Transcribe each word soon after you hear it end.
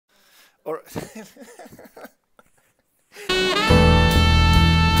Or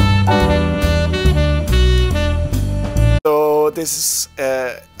so this is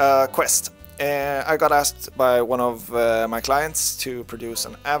a quest. I got asked by one of my clients to produce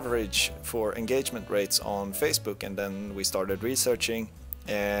an average for engagement rates on Facebook, and then we started researching.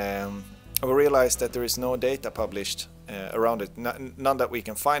 We realized that there is no data published around it, none that we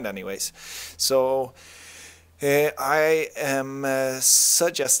can find anyways. So I am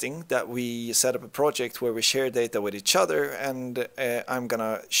suggesting that we set up a project where we share data with each other, and I'm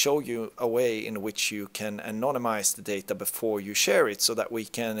gonna show you a way in which you can anonymize the data before you share it, so that we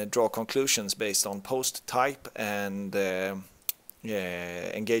can draw conclusions based on post type and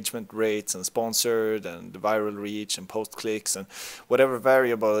engagement rates and sponsored and viral reach and post clicks and whatever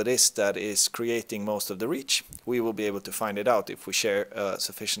variable it is that is creating most of the reach. We will be able to find it out if we share a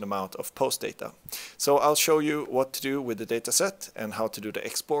sufficient amount of post data. So I'll show you what to do with the data set and how to do the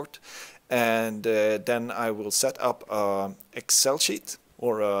export, and then I will set up a Excel sheet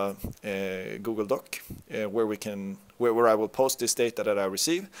or a Google Doc where we can where I will post this data that I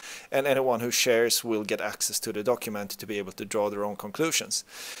receive, and anyone who shares will get access to the document to be able to draw their own conclusions.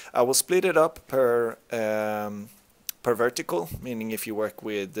 I will split it up per vertical, meaning if you work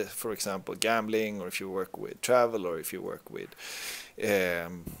with, for example, gambling, or if you work with travel, or if you work with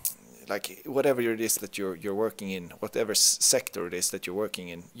like whatever it is that you're working in, whatever sector it is that you're working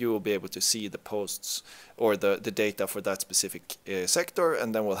in, you will be able to see the posts or the data for that specific sector,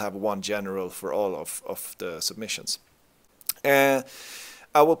 and then we'll have one general for all of the submissions.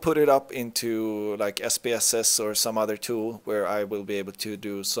 I will put it up into like SPSS or some other tool where I will be able to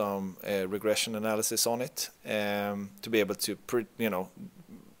do some regression analysis on it, to be able to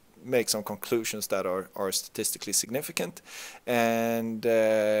make some conclusions that are statistically significant, and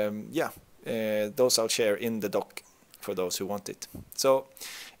those I'll share in the doc for those who want it. So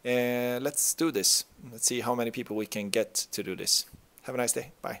let's do this. Let's see how many people we can get to do this. Have a nice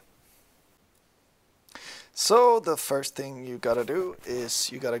day. Bye. So the first thing you gotta do is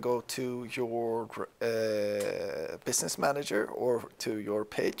you gotta go to your business manager or to your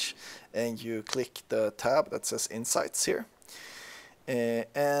page, and you click the tab that says Insights here.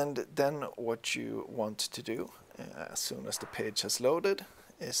 And then what you want to do as soon as the page has loaded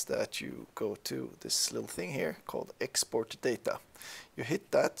is that you go to this little thing here called Export Data. You hit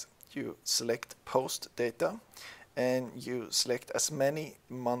that, you select Post Data, and you select as many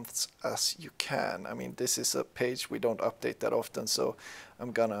months as you can. I mean, this is a page we don't update that often, so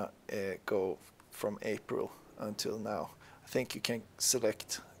I'm gonna go from April until now. I think you can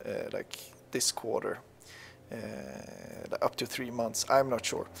select like this quarter, up to 3 months. I'm not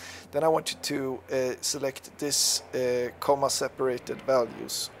sure. Then I want you to select this comma separated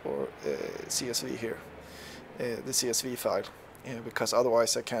values, or CSV here, the CSV file, because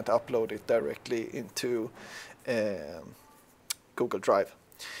otherwise I can't upload it directly into Google Drive.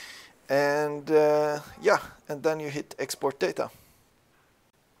 And and then you hit Export Data.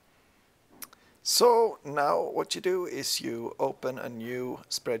 So now what you do is you open a new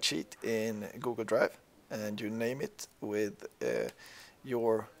spreadsheet in Google Drive, and you name it with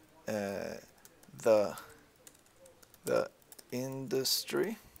your the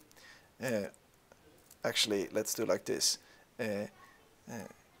industry. Actually, let's do like this.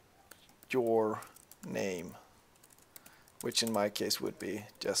 Your name, which in my case would be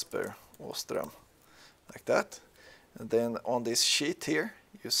Jesper Åström, like that. And then on this sheet here,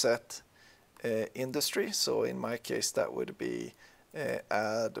 you set industry. So in my case, that would be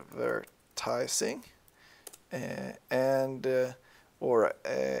advertising, and or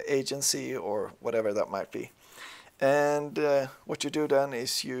agency, or whatever that might be. And what you do then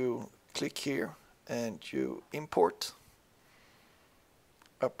is you click here and you import,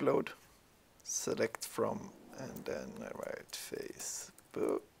 upload, select from, and then I write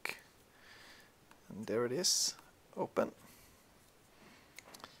Facebook, and there it is, open.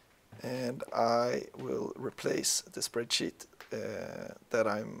 And I will replace the spreadsheet that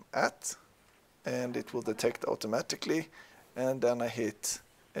I'm at, and it will detect automatically, and then I hit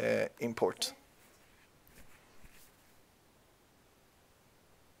import.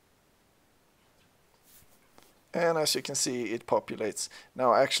 And as you can see, it populates.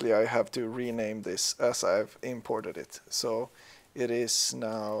 Now actually I have to rename this as I've imported it. So it is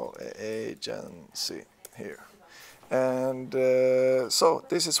now agency here. And so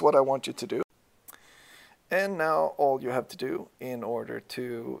this is what I want you to do. And now all you have to do in order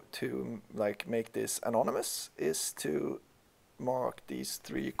to like make this anonymous is to mark these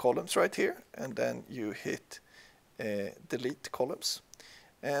 3 columns right here, and then you hit delete columns.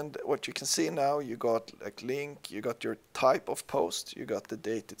 And what you can see now, you got like link, you got your type of post, you got the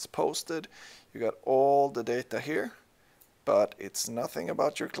date it's posted, you got all the data here, but it's nothing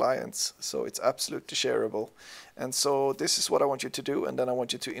about your clients, so it's absolutely shareable. And so this is what I want you to do, and then I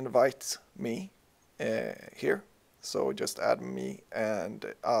want you to invite me here. So just add me, and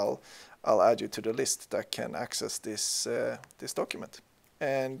I'll add you to the list that can access this this document.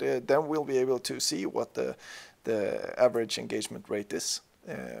 And then we'll be able to see what the average engagement rate is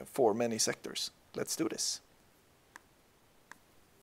for many sectors. Let's do this.